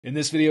In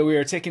this video, we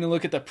are taking a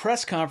look at the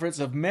press conference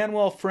of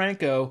Manuel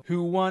Franco,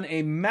 who won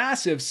a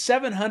massive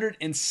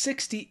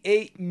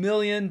 $768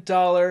 million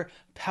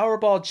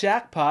Powerball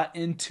jackpot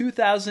in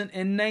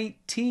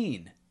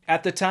 2019.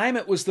 At the time,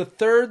 it was the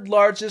third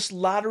largest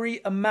lottery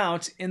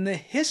amount in the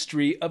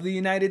history of the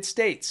United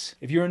States.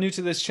 If you are new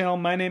to this channel,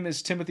 my name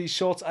is Timothy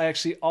Schultz. I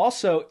actually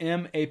also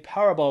am a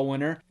Powerball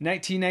winner. In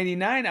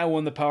 1999, I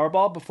won the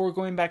Powerball before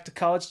going back to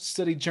college to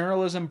study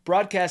journalism,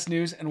 broadcast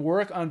news, and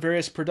work on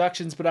various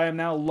productions, but I am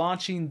now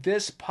launching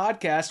this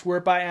podcast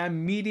whereby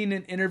I'm meeting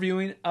and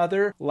interviewing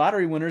other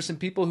lottery winners and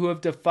people who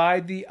have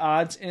defied the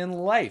odds in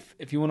life.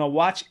 If you want to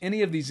watch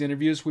any of these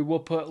interviews, we will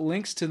put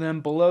links to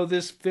them below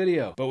this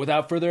video. But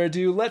without further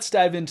ado, let's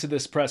dive into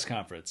this press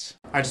conference.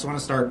 I just want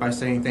to start by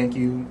saying thank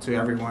you to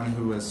everyone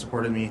who has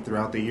supported me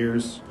throughout the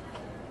years.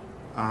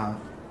 I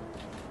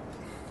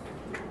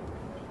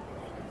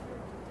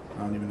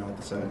don't even know what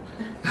to say.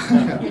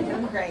 You're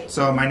doing great.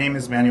 So my name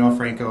is Manuel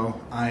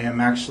Franco. I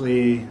am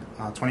actually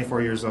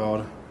 24 years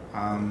old.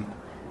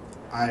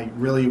 I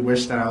really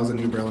wish that I was a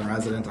New Berlin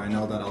resident. I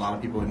know that a lot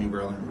of people in New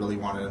Berlin really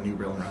wanted a New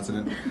Berlin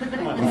resident.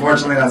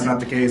 Unfortunately, that's not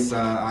the case.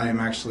 I am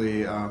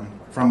actually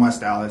from West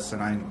Dallas,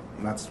 and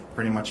that's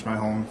pretty much my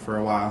home for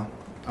a while.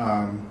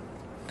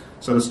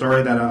 So the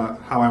story that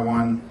how I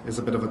won is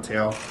a bit of a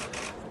tale.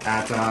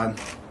 At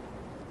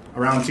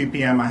around 2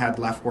 p.m. I had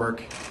left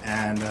work,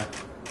 and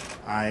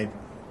I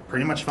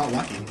pretty much felt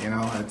lucky. You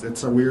know,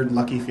 it's a weird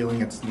lucky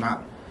feeling. It's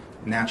not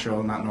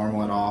natural, not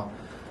normal at all.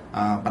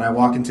 But I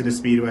walk into the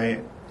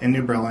Speedway in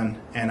New Berlin,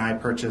 and I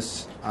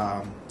purchased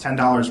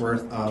 $10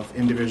 worth of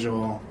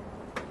individual,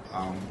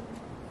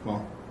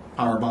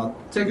 Powerball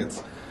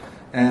tickets.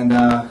 And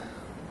I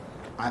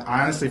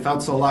honestly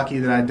felt so lucky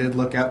that I did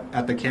look up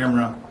at the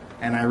camera,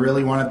 and I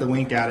really wanted to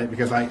wink at it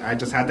because I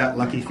just had that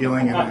lucky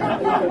feeling, and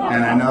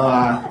I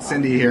know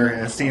Cindy here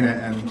has seen it,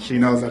 and she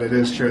knows that it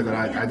is true that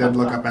I did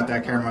look up at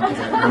that camera because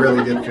I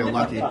really did feel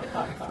lucky.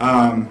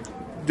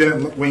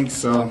 Didn't wink,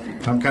 so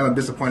I'm kind of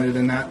disappointed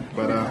in that,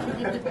 but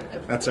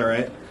that's all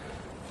right.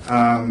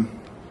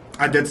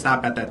 I did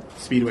stop at that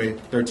Speedway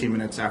 13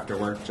 minutes after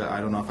work. I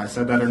don't know if I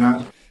said that or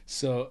not.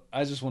 So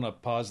I just want to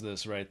pause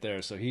this right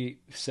there. So he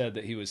said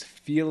that he was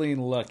feeling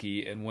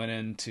lucky and went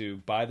in to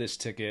buy this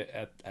ticket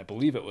at, I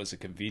believe it was a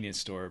convenience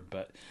store,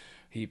 but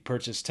he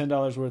purchased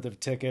 $10 worth of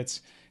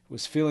tickets,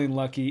 was feeling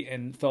lucky,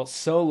 and felt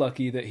so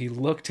lucky that he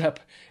looked up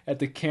at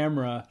the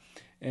camera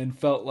and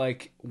felt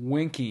like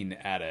winking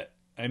at it.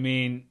 I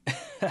mean,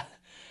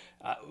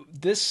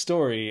 this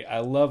story, I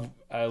love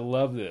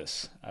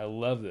this. I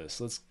love this.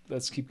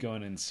 Let's keep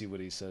going and see what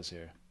he says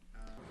here.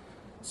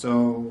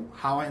 So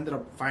how I ended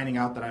up finding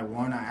out that I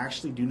won, I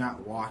actually do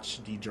not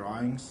watch the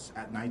drawings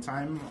at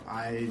nighttime.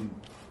 I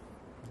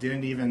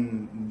didn't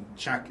even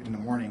check in the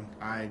morning.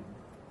 I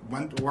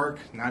went to work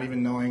not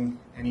even knowing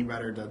any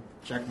better to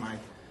check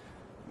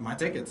my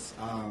tickets.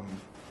 Oh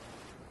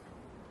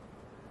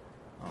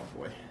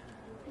boy.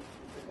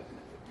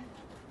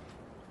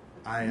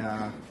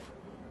 I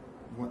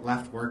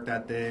left work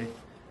that day,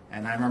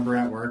 and I remember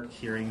at work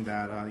hearing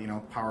that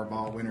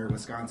Powerball winner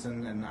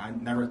Wisconsin, and I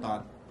never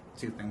thought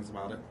two things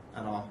about it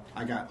at all.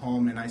 I got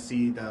home and I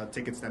see the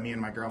tickets that me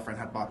and my girlfriend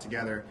had bought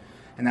together,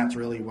 and that's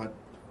really what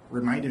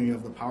reminded me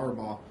of the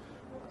Powerball.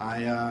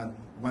 I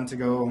went to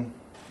go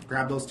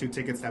grab those two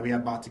tickets that we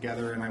had bought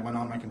together, and I went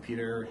on my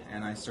computer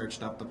and I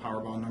searched up the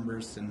Powerball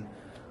numbers, and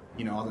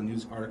all the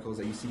news articles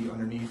that you see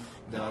underneath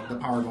the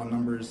Powerball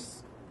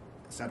numbers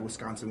said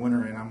Wisconsin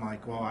winner, and I'm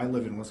like, well, I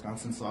live in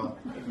Wisconsin, so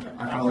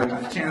I probably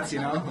got a chance,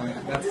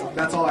 Like,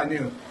 that's all I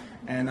knew.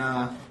 And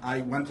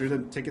I went through the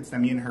tickets that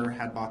me and her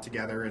had bought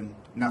together, and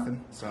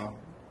nothing. So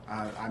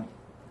I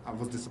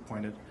was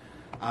disappointed.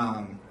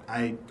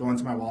 I go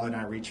into my wallet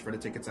and I reach for the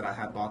tickets that I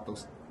had bought,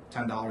 those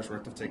 $10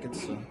 worth of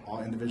tickets, so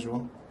all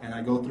individual, and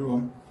I go through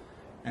them.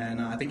 And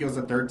I think it was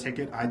the third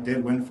ticket. I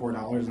did win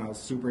 $4, and I was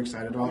super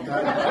excited about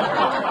that.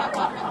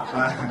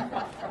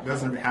 It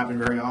doesn't happen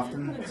very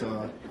often,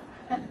 so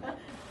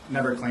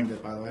never claimed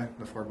it, by the way,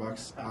 the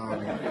 $4.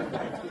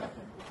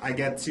 I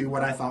get to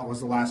what I thought was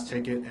the last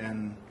ticket,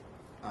 and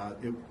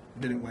it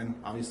didn't win,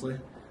 obviously.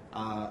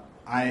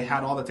 I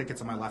had all the tickets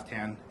in my left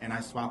hand, and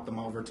I swapped them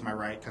over to my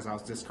right because I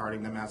was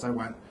discarding them as I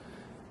went.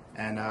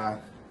 And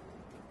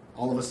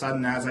all of a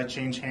sudden, as I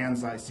change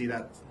hands, I see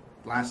that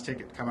last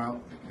ticket come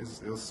out.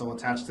 It was so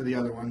attached to the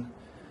other one,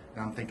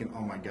 and I'm thinking,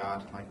 oh my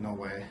God, like, no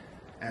way.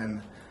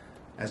 And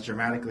as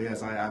dramatically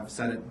as I've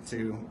said it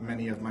to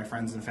many of my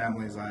friends and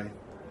families, I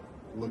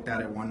looked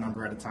at it one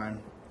number at a time,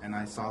 and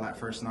I saw that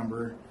first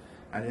number.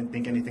 I didn't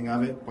think anything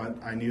of it, but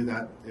I knew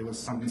that it was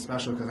something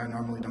special because I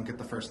normally don't get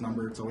the first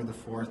number. It's always the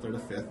fourth or the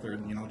fifth, or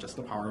just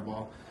the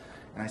Powerball.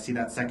 And I see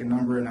that second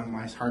number, and then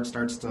my heart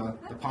starts to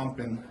pump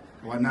and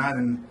whatnot.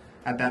 And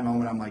at that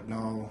moment, I'm like,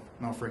 no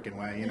freaking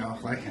way,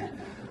 Like,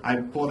 I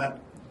pull that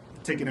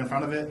ticket in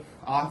front of it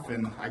off,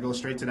 and I go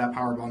straight to that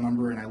Powerball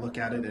number, and I look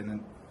at it,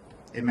 and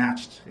it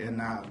matched. And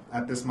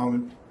at this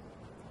moment,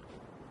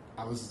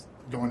 I was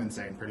going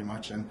insane pretty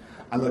much. And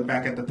I look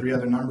back at the three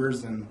other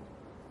numbers, and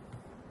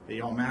they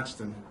all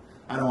matched, and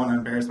I don't want to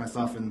embarrass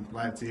myself in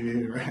live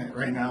TV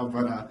right now,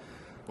 but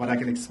what I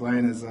can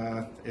explain is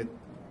it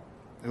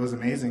was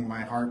amazing.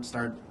 My heart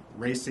started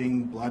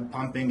racing, blood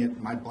pumping.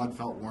 My blood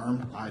felt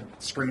warm. I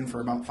screamed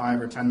for about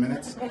 5 or 10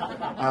 minutes.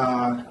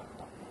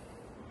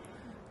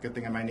 Good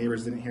thing my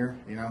neighbors didn't hear.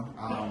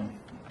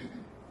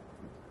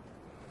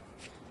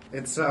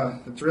 It's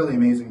really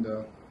amazing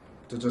to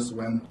just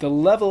win. The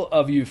level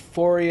of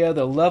euphoria,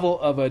 the level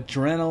of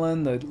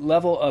adrenaline, the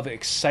level of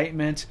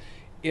excitement,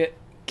 it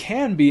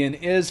can be and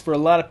is for a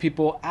lot of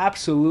people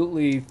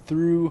absolutely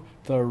through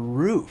the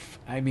roof.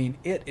 I mean,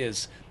 it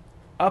is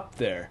up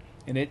there,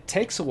 and it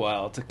takes a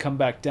while to come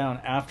back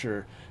down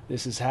after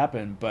this has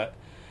happened, but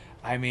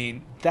I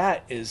mean,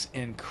 that is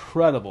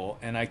incredible,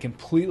 and I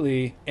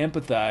completely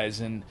empathize.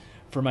 And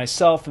for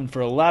myself and for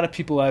a lot of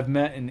people I've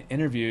met and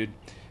interviewed,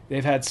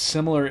 they've had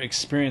similar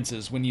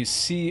experiences. When you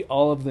see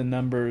all of the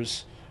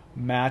numbers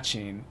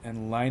matching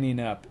and lining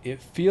up,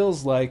 it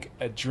feels like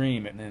a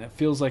dream, and it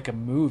feels like a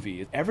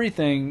movie.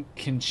 Everything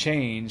can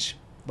change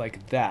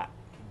like that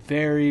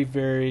very,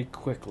 very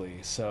quickly.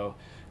 So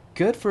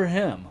good for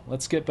him.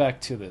 Let's get back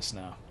to this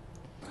now.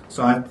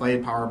 So I've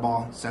played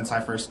Powerball since I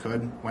first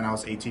could when I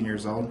was 18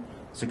 years old,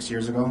 6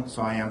 years ago.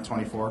 So I am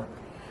 24.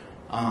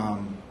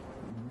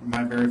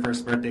 My very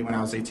first birthday when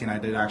I was 18, I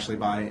did actually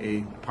buy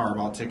a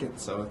Powerball ticket.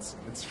 So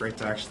it's great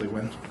to actually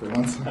win for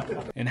once.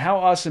 And how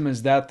awesome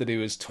is that he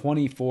was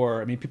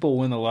 24? I mean, people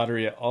win the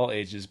lottery at all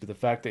ages, but the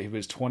fact that he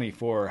was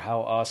 24,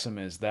 how awesome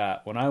is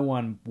that? When I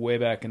won way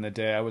back in the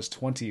day, I was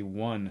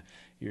 21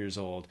 years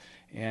old.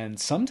 And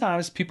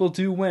sometimes people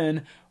do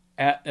win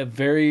at a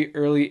very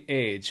early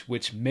age,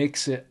 which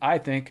makes it, I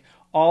think,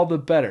 all the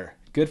better.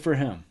 Good for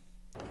him.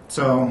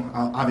 So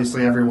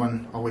obviously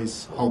everyone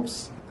always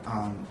hopes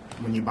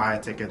when you buy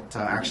a ticket to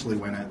actually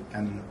win it,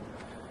 and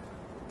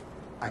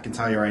I can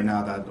tell you right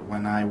now that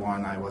when I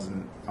won, I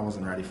wasn't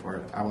ready for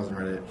it. I wasn't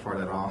ready for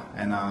it at all,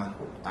 and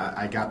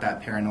I got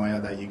that paranoia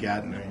that you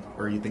get,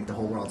 where you think the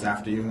whole world's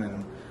after you.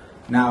 And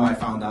now I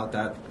found out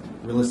that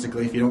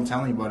realistically, if you don't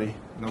tell anybody,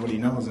 nobody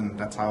knows, and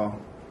that's how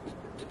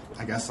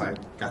I guess I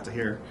got to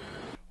hear.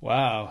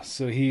 Wow,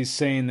 so he's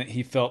saying that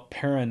he felt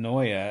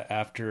paranoia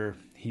after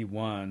he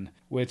won,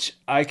 which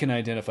I can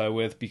identify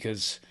with,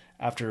 because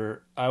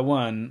after I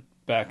won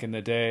back in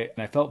the day,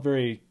 and I felt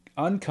very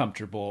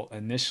uncomfortable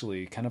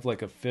initially, kind of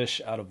like a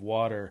fish out of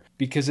water,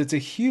 because it's a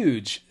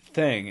huge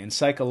thing, and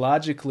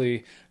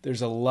psychologically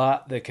there's a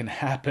lot that can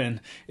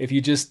happen if you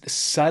just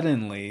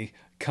suddenly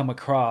come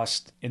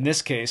across, in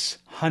this case,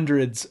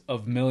 hundreds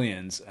of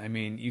millions. I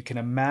mean, you can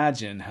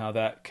imagine how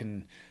that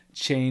can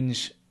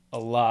change a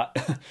lot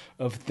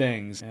of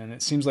things, and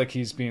it seems like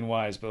he's being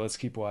wise, but let's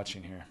keep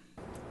watching here.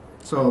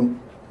 So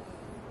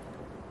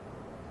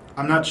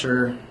I'm not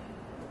sure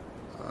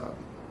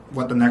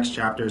what the next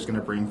chapter is going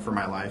to bring for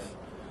my life,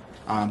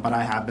 but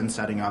I have been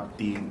setting up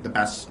the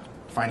best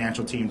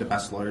financial team, the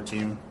best lawyer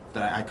team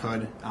that I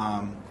could.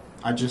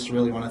 I just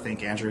really want to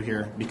thank Andrew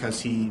here,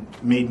 because he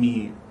made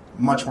me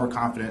much more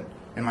confident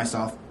in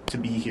myself to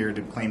be here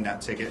to claim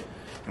that ticket,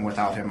 and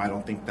without him I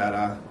don't think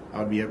that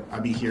I'd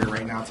be here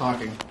right now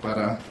talking.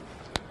 But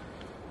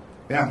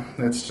yeah,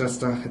 it's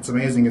just it's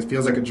amazing. It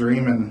feels like a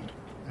dream, and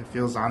it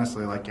feels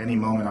honestly like any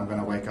moment I'm going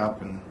to wake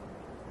up and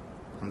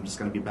I'm just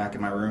going to be back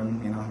in my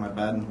room, in my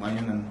bed,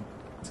 laying, and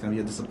it's going to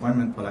be a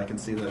disappointment, but I can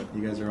see that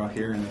you guys are all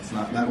here, and it's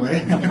not that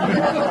way.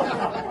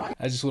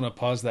 I just want to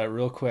pause that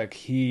real quick.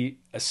 He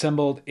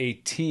assembled a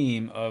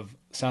team of,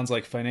 sounds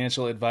like,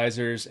 financial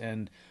advisors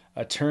and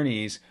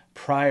attorneys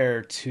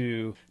prior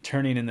to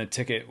turning in the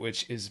ticket,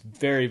 which is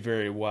very,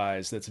 very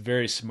wise. That's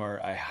very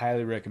smart. I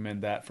highly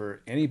recommend that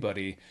for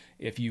anybody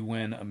if you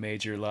win a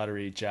major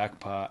lottery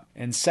jackpot.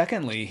 And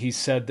secondly, he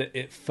said that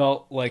it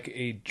felt like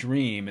a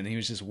dream and he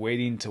was just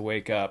waiting to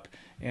wake up.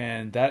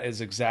 And that is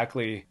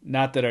exactly,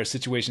 not that our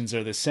situations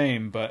are the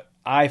same, but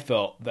I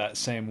felt that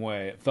same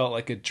way. It felt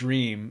like a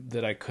dream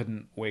that I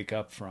couldn't wake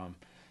up from.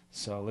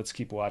 So let's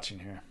keep watching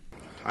here.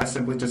 I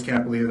simply just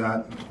can't believe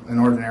that an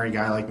ordinary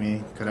guy like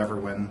me could ever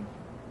win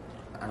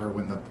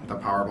the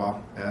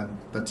Powerball. And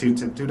the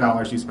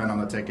 $2 you spend on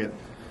the ticket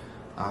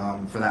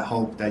for that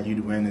hope that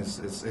you'd win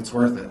it's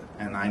worth it.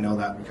 And I know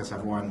that because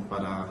I've won,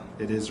 but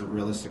it is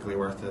realistically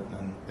worth it,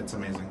 and it's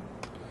amazing.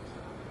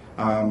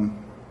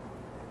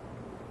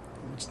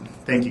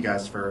 Thank you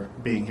guys for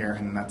being here,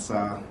 and that's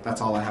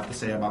all I have to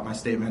say about my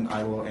statement.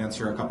 I will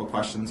answer a couple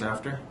questions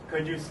after.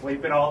 Could you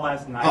sleep at all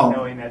last night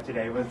knowing that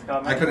today was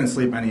coming? I couldn't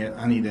sleep any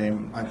day.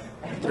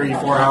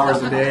 3-4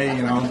 hours a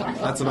day,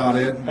 that's about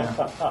it.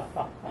 Yeah.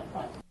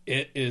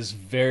 It is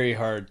very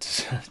hard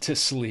to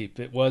sleep.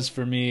 It was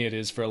for me. It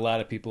is for a lot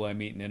of people I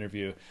meet and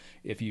interview.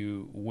 If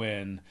you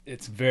win,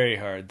 it's very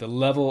hard. The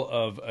level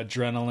of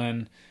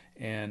adrenaline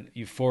and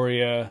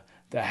euphoria,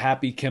 the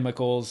happy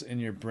chemicals in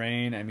your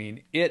brain, I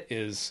mean, it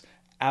is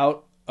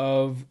out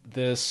of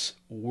this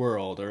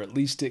world, or at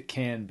least it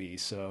can be.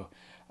 So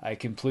I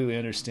completely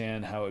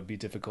understand how it would be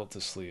difficult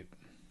to sleep.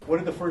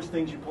 What are the first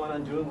things you plan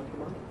on doing with the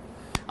money?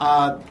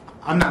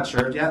 I'm not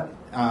sure yet.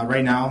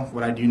 Right now,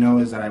 what I do know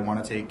is that I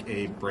want to take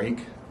a break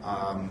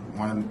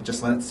Want to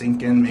just let it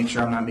sink in, make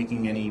sure I'm not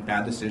making any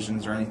bad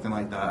decisions or anything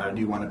like that. I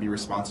do want to be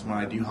responsible.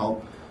 I do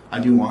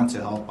want to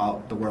help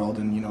out the world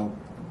and,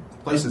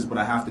 places, but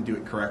I have to do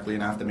it correctly,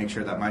 and I have to make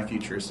sure that my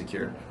future is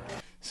secure.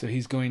 So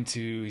he's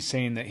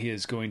saying that he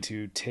is going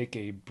to take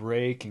a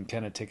break and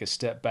kind of take a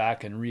step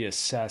back and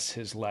reassess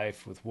his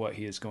life with what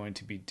he is going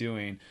to be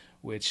doing,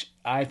 which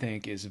I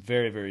think is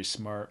very, very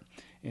smart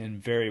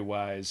and very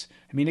wise.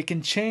 I mean, it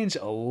can change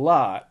a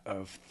lot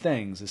of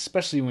things,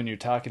 especially when you're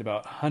talking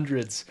about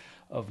hundreds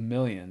of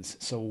millions.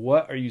 So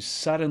what are you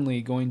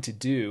suddenly going to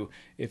do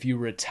if you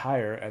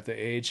retire at the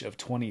age of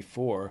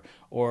 24,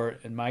 or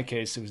in my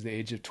case, it was the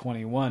age of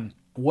 21?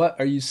 What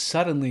are you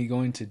suddenly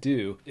going to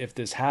do if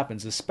this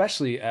happens,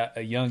 especially at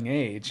a young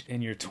age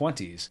in your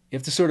 20s? You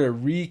have to sort of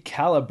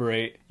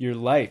recalibrate your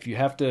life. You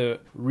have to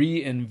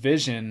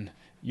re-envision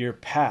your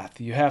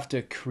path. You have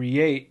to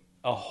create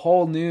a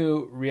whole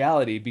new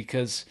reality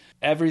because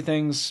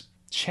everything's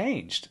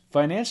changed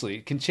financially.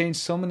 It can change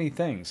so many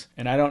things.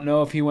 And I don't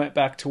know if he went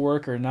back to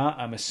work or not.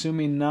 I'm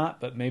assuming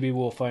not, but maybe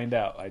we'll find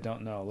out. I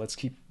don't know. Let's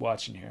keep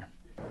watching here.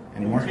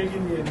 Anymore? Are you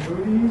taking the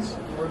annuities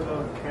or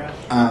the cash?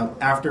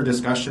 After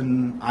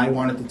discussion, I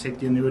wanted to take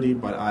the annuity,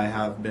 but I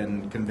have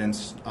been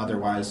convinced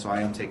otherwise, so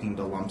I am taking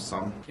the lump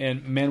sum.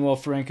 And Manuel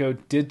Franco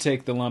did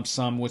take the lump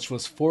sum, which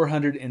was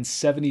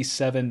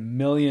 $477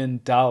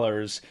 million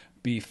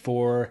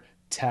before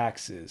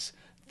taxes.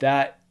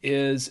 That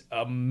is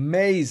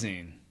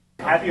amazing.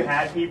 Have you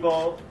had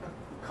people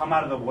come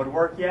out of the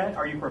woodwork yet?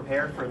 Are you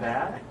prepared for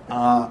that?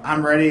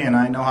 I'm ready, and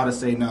I know how to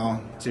say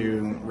no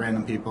to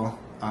random people.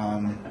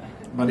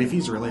 But if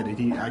he's related,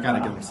 I gotta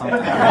give him something.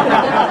 But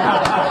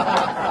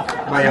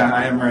yeah,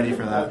 I am ready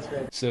for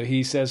that. So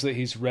he says that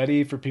he's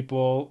ready for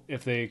people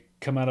if they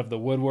come out of the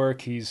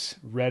woodwork. He's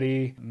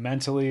ready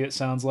mentally, it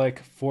sounds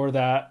like, for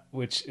that,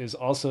 which is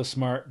also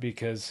smart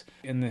because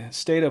in the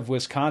state of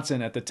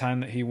Wisconsin at the time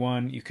that he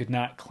won, you could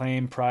not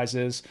claim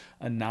prizes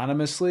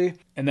anonymously.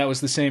 And that was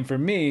the same for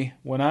me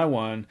when I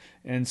won.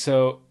 And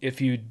so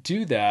if you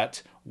do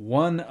that,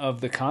 one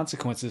of the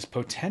consequences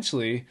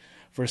potentially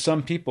for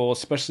some people,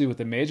 especially with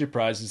the major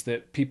prizes,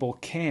 that people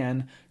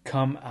can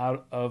come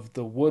out of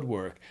the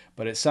woodwork.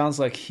 But it sounds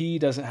like he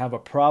doesn't have a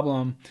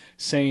problem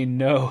saying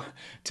no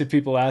to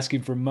people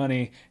asking for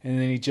money. And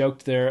then he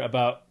joked there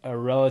about a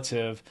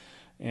relative.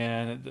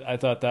 And I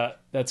thought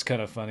that's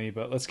kind of funny,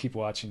 but let's keep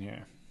watching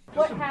here.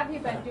 What have you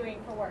been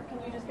doing for work? Can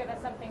you just give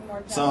us something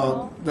more general?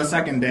 So the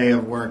second day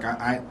of work,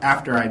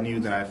 after I knew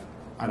that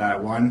I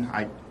won,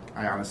 I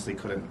honestly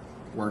couldn't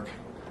work.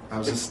 I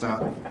was just,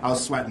 I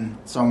was sweating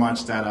so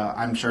much that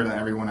I'm sure that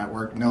everyone at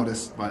work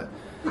noticed,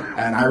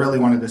 and I really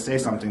wanted to say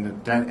something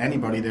to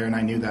anybody there, and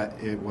I knew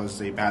that it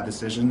was a bad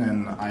decision,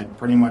 and I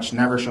pretty much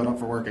never showed up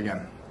for work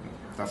again.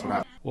 That's what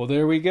happened. Well,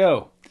 there we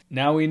go.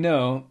 Now we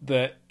know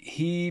that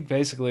he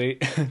basically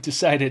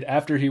decided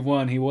after he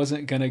won he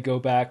wasn't going to go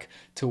back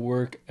to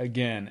work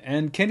again.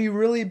 And can you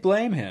really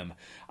blame him?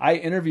 I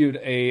interviewed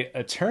a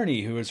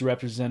attorney who has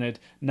represented,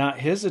 not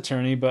his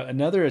attorney, but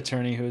another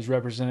attorney who has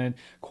represented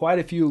quite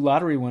a few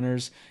lottery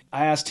winners.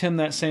 I asked him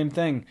that same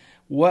thing.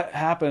 What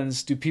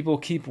happens? Do people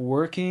keep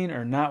working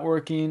or not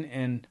working?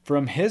 And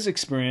from his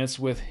experience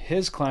with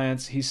his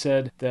clients, he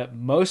said that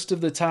most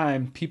of the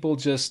time people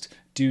just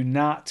do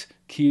not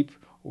keep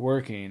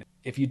working.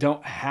 If you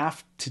don't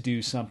have to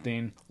do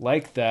something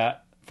like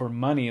that for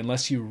money,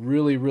 unless you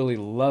really, really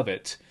love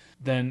it,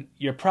 then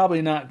you're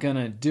probably not going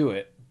to do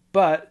it.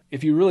 But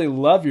if you really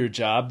love your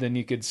job, then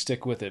you could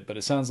stick with it. But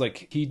it sounds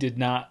like he did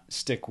not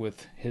stick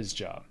with his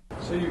job.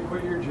 So you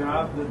quit your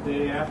job the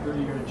day after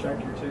you're going to check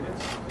your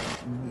tickets?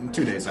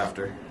 2 days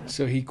after.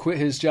 So he quit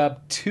his job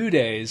 2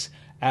 days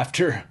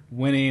after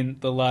winning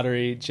the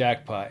lottery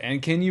jackpot.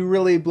 And can you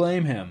really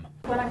blame him?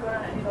 When I'm going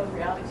on any of those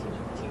reality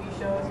TV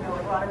shows,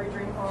 like Lottery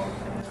Dream Home.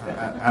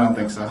 I don't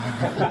think so.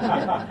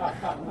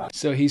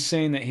 So he's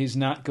saying that he's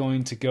not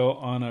going to go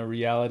on a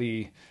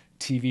reality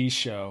TV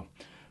show.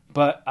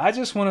 But I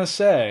just want to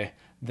say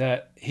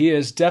that he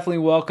is definitely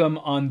welcome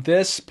on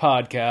this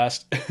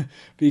podcast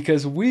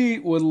because we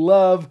would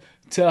love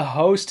to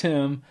host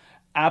him.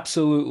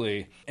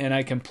 Absolutely. And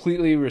I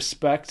completely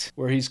respect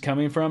where he's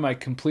coming from. I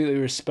completely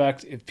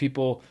respect if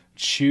people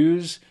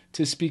choose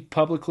to speak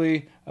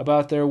publicly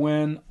about their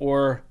win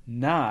or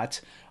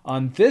not.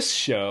 On this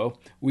show,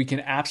 we can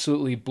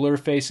absolutely blur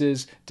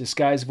faces,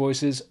 disguise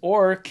voices,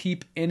 or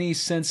keep any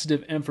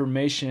sensitive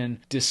information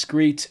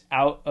discreet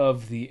out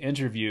of the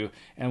interview.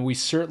 And we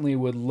certainly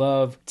would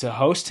love to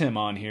host him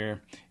on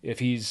here if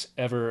he's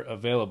ever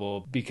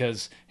available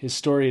because his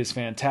story is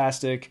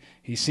fantastic.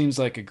 He seems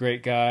like a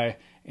great guy,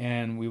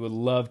 and we would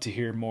love to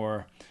hear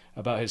more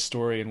about his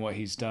story and what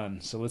he's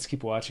done. So let's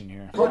keep watching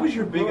here. What was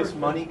your biggest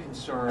money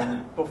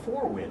concern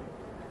before win?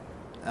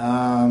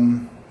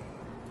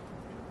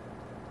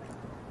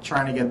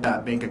 Trying to get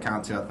that bank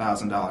account to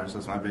 $1,000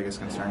 was my biggest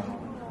concern.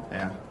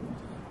 Yeah.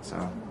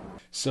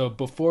 So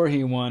before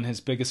he won,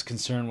 his biggest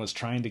concern was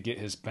trying to get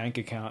his bank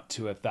account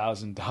to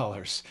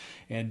 $1,000.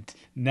 And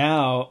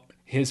now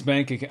his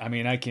bank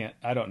account,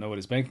 I don't know what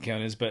his bank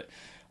account is, but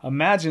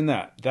Imagine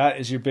that. That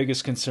is your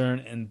biggest concern,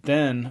 and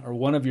then, or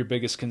one of your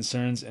biggest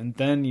concerns, and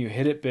then you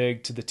hit it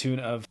big to the tune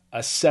of a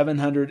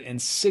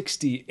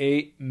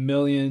 $768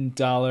 million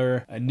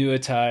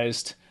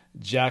annuitized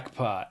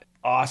jackpot.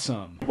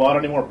 Awesome. You bought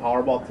any more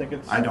Powerball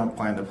tickets? I don't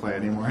plan to play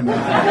anymore.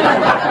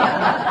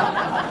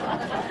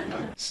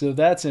 So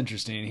that's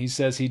interesting. He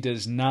says he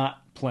does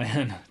not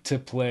plan to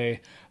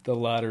play the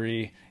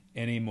lottery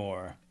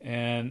anymore.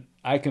 And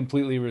I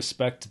completely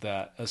respect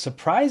that.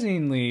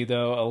 Surprisingly,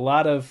 though, a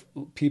lot of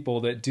people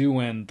that do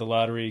win the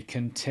lottery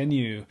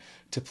continue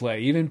to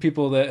play. Even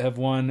people that have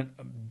won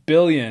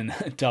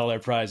billion-dollar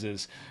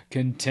prizes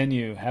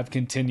have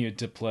continued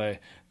to play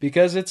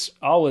because it's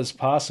always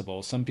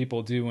possible. Some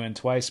people do win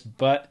twice,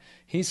 but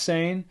he's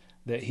saying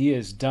that he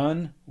is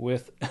done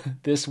with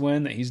this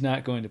win, that he's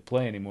not going to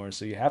play anymore.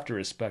 So you have to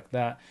respect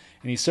that.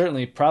 And he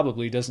certainly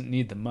probably doesn't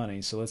need the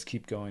money. So let's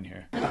keep going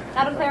here.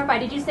 Now to clarify,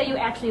 did you say you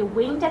actually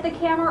winked at the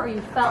camera or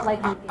you felt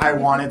like you did? I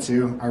wanted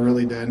to. I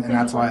really did. And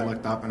that's why I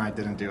looked up and I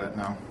didn't do it,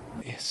 no.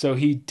 So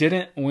he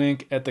didn't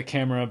wink at the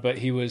camera, but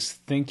he was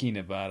thinking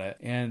about it.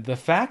 And the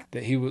fact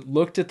that he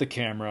looked at the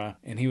camera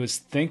and he was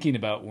thinking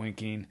about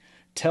winking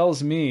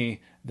tells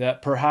me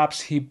that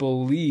perhaps he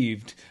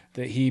believed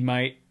that he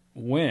might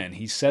win.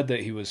 He said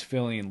that he was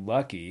feeling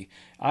lucky.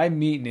 I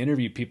meet and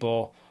interview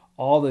people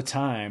all the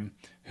time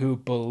who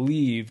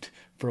believed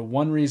for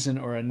one reason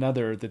or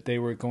another that they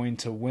were going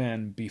to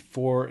win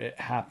before it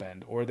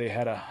happened, or they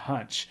had a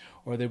hunch,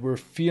 or they were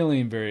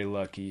feeling very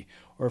lucky,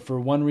 or for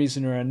one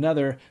reason or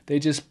another, they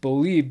just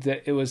believed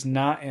that it was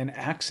not an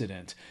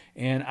accident.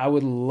 And I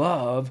would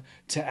love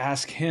to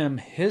ask him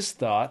his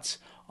thoughts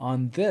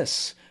on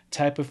this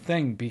type of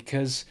thing,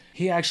 because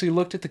he actually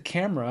looked at the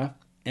camera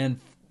and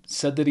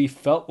said that he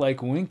felt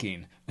like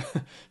winking.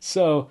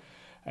 So,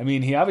 I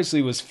mean, he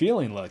obviously was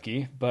feeling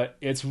lucky, but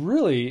it's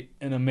really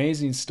an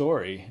amazing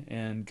story,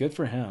 and good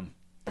for him.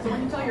 So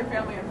when you tell your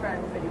family and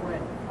friends that you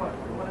win,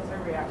 what is their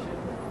reaction?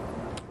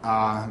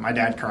 My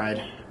dad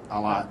cried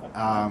a lot.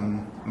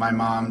 My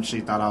mom,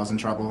 she thought I was in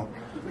trouble.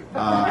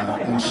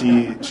 And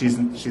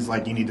she's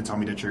like, you need to tell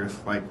me the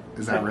truth. Like,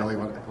 is that really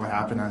what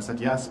happened? And I said,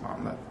 yes,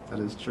 Mom, that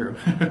is true.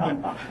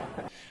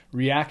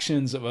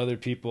 Reactions of other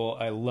people,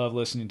 I love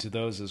listening to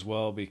those as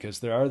well, because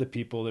there are the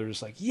people that are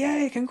just like,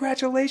 yay,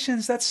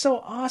 congratulations, that's so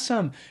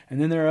awesome.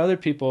 And then there are other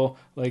people,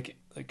 like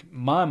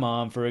my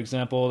mom, for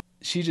example,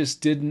 she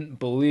just didn't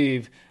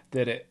believe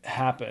that it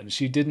happened.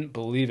 She didn't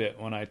believe it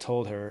when I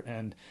told her.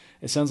 And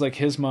it sounds like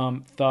his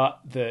mom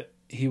thought that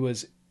he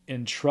was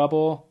in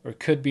trouble or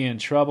could be in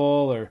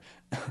trouble, or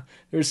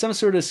there's some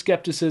sort of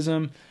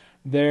skepticism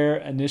there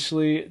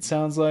initially, it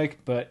sounds like.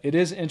 But it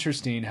is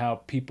interesting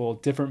how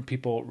different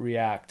people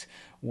react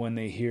when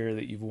they hear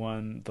that you've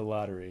won the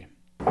lottery.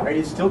 Are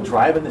you still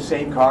driving the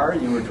same car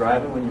you were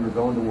driving when you were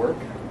going to work?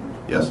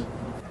 Yes.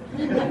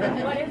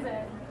 What is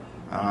it?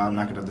 I'm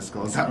not going to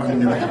disclose that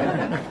one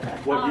either.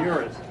 What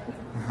year is it?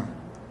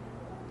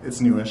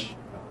 It's newish.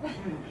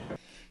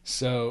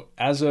 So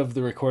as of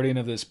the recording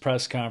of this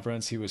press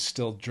conference, he was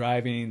still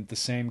driving the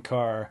same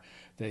car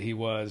that he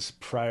was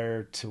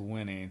prior to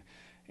winning.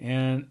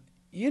 And,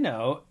 you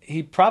know,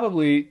 he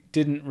probably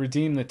didn't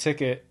redeem the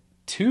ticket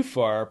too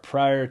far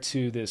prior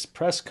to this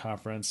press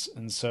conference.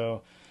 And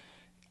so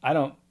I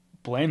don't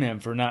blame him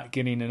for not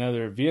getting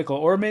another vehicle,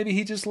 or maybe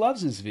he just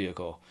loves his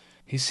vehicle.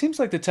 He seems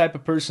like the type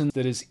of person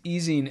that is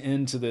easing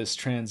into this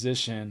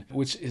transition,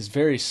 which is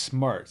very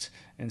smart.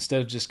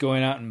 Instead of just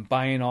going out and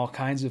buying all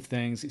kinds of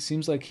things, it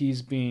seems like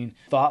he's being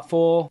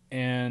thoughtful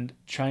and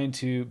trying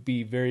to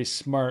be very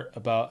smart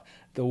about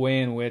the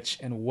way in which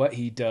and what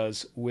he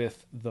does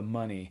with the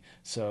money.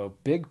 So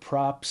big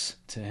props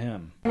to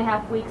him.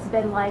 2.5 weeks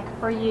been like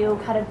for you,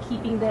 kind of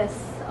keeping this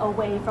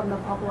away from the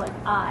public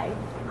eye?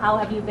 How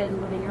have you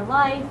been living your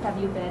life? Have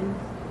you been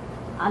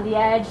on the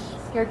edge,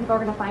 scared people are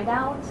going to find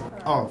out?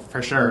 Oh,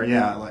 for sure,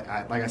 yeah. Like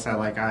I said,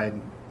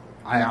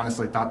 I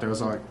honestly thought there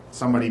was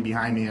somebody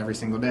behind me every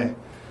single day.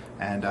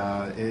 And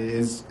it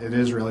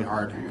is really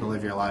hard to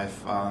live your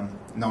life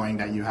knowing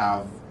that you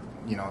have,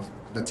 you know,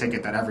 the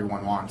ticket that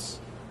everyone wants.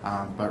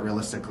 But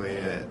realistically,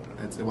 it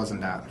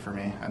wasn't that for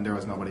me, and there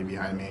was nobody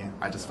behind me.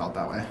 I just felt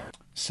that way.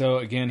 So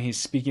again, he's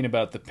speaking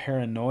about the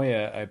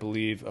paranoia, I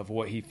believe, of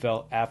what he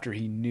felt after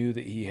he knew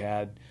that he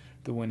had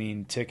the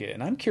winning ticket.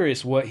 And I'm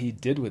curious what he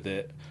did with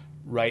it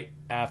right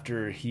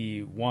after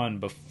he won,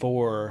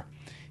 before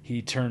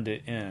he turned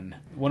it in.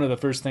 One of the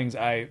first things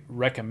I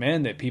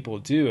recommend that people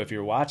do if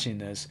you're watching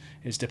this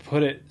is to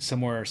put it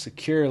somewhere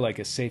secure, like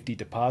a safety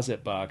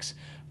deposit box.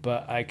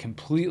 But I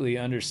completely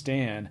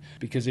understand,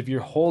 because if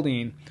you're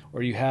holding,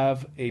 or you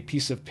have a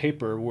piece of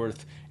paper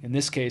worth, in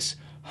this case,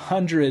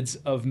 hundreds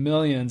of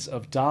millions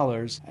of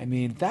dollars, I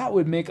mean, that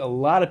would make a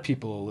lot of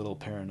people a little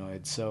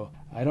paranoid. So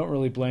I don't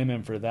really blame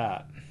him for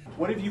that.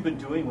 What have you been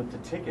doing with the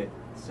ticket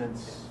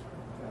since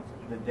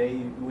the day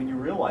when you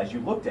realized you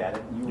looked at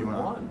it and you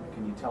won?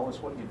 Can you tell us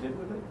what you did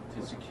with it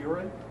to secure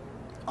it?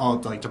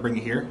 Oh, like to bring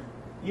it here?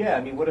 Yeah,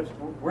 I mean,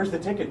 where's the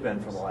ticket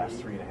been for the last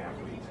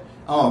 3.5 weeks?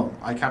 Oh,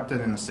 I kept it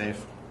in a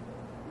safe,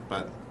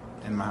 but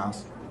in my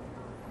house.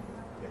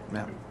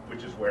 Yeah.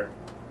 Which is where?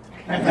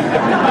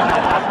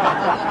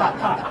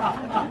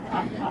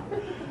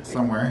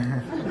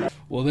 Somewhere.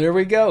 Well, there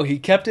we go. He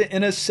kept it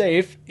in a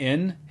safe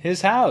in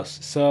his house.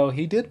 So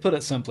he did put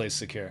it someplace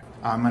secure.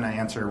 I'm going to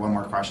answer one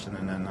more question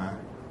and then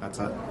that's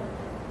it.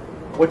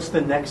 What's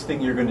the next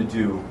thing you're going to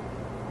do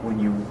when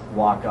you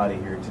walk out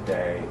of here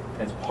today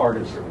as part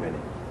of your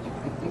winning?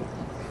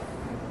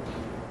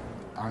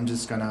 I'm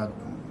just going to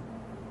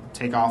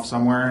take off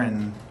somewhere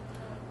and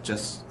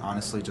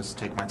honestly just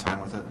take my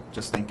time with it.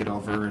 Just think it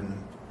over and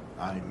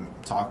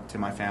talk to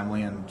my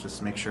family and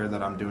just make sure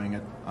that I'm doing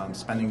it,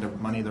 spending the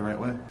money the right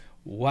way.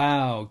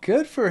 Wow,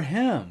 good for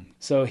him.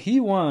 So he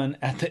won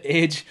at the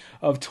age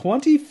of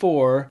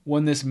 24,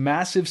 won this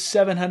massive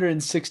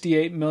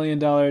 $768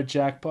 million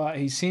jackpot.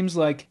 He seems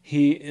like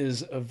he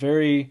is a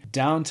very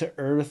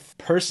down-to-earth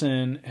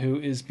person who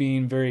is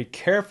being very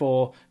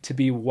careful to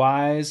be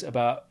wise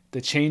about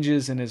the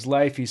changes in his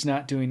life. He's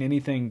not doing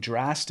anything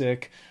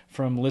drastic.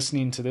 From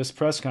listening to this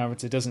press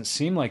conference, it doesn't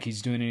seem like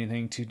he's doing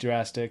anything too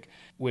drastic,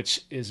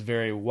 which is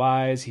very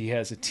wise. He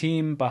has a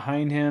team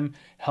behind him,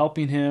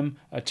 helping him,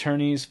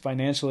 attorneys,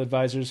 financial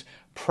advisors,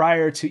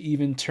 prior to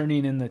even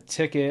turning in the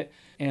ticket.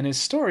 And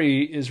his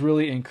story is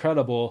really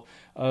incredible,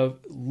 of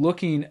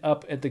looking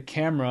up at the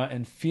camera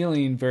and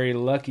feeling very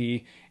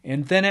lucky,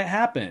 and then it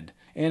happened.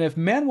 And if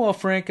Manuel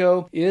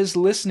Franco is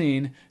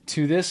listening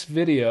to this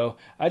video,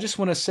 I just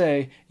want to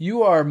say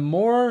you are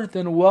more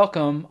than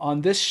welcome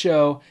on this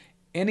show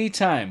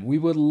anytime. We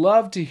would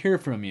love to hear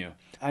from you.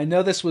 I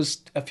know this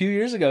was a few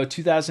years ago,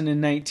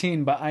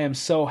 2019, but I am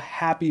so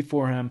happy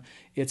for him.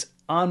 It's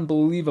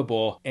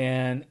unbelievable,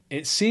 and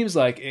it seems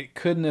like it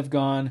couldn't have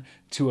gone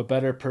to a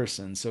better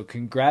person. So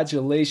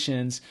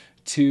congratulations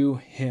to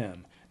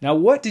him. Now,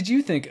 what did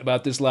you think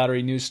about this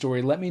lottery news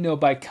story? Let me know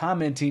by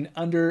commenting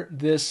under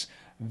this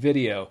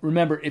video.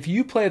 Remember, if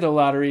you play the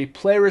lottery,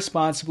 play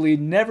responsibly,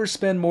 never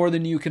spend more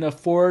than you can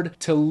afford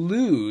to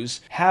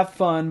lose, have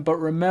fun, but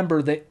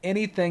remember that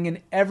anything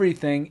and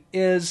everything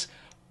is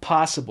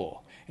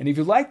possible. And if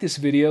you like this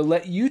video,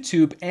 let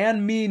YouTube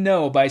and me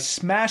know by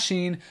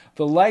smashing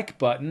the like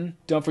button.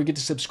 Don't forget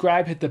to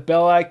subscribe, hit the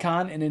bell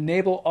icon, and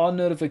enable all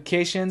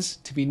notifications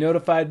to be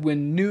notified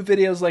when new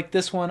videos like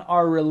this one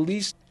are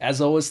released.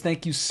 As always,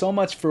 thank you so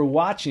much for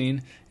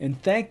watching,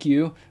 and thank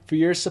you for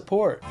your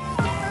support.